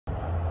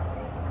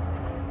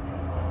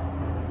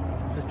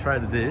Just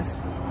traded this.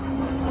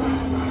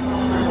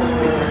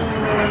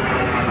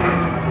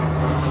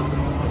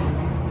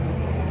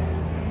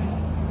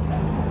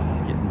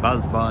 Just getting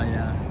buzzed by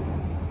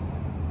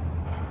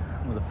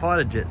well, the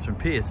fighter jets from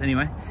Pierce.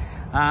 Anyway,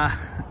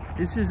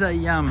 this is a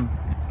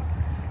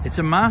it's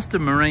a Master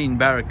Marine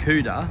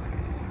Barracuda.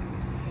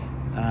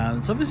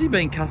 It's obviously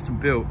been custom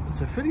built.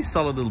 It's a pretty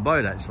solid little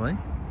boat actually.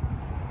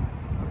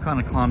 I kind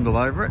of climbed all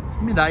over it. It's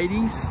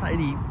mid-80s,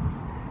 80.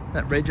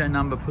 That rego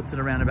number puts it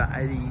around about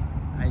 80,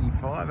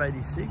 85,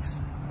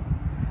 86.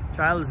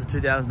 Trailer's a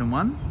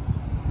 2001.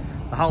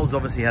 The hull's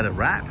obviously had a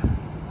wrap.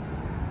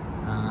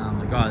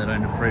 The guy that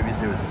owned it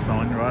previously was a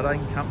sign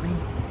writing company.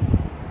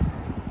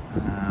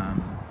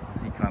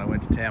 He kind of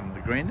went to town with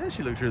the green. It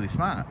actually looks really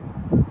smart.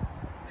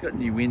 It's got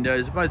new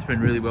windows. The boat's been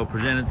really well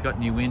presented. It's got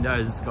new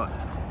windows. It's got,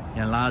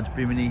 you know, large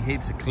Bimini,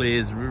 heaps of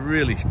clears.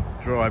 Really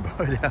dry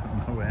boat out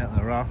in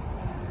the rough.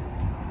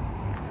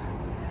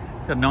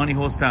 It's got a 90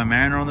 horsepower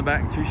Mariner on the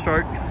back,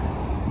 2-stroke.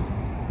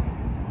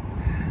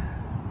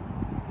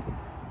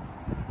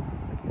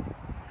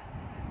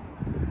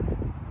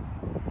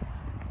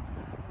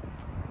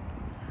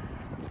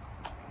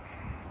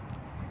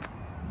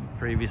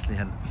 Previously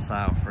had it for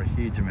sale for a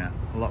huge amount,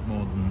 a lot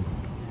more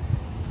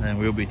than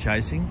we'll be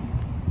chasing.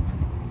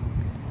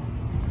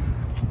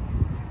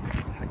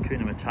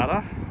 Hakuna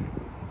Matata.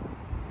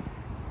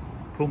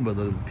 Pumbaa,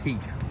 the pig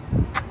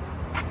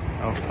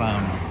of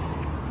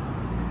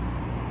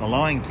the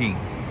Lion King.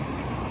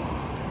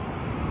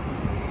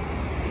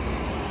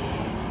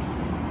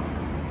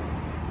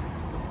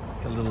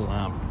 Got a little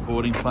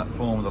boarding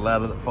platform with a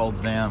ladder that folds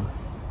down.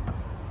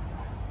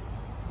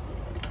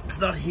 It's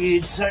not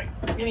huge, so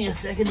give me a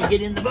second to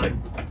get in the boat.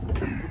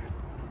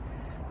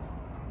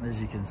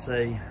 As you can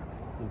see,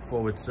 little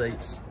forward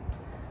seats.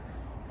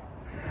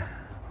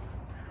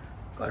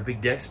 Got a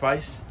big deck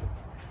space.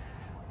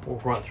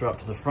 Walk right through up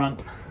to the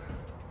front.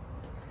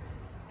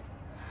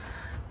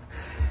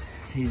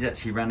 He's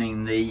actually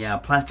running the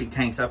plastic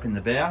tanks up in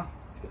the bow.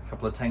 He's got a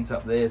couple of tanks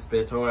up there,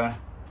 spare tyre.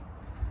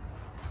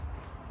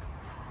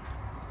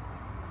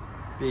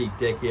 Big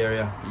deck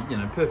area, you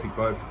know, perfect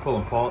boat for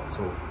pulling pots,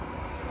 or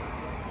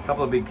a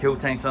couple of big kill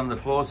tanks under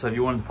the floor, so if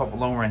you wanted to pop a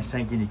long range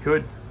tank in, you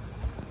could.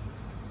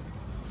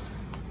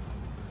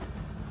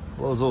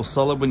 Floor's all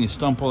solid when you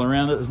stomp all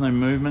around it, there's no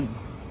movement.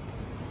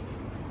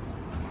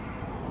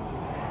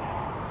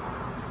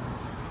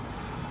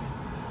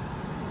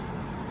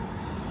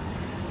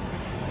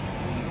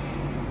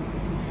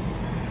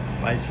 It's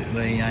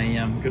basically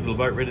a good little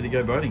boat ready to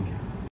go boating.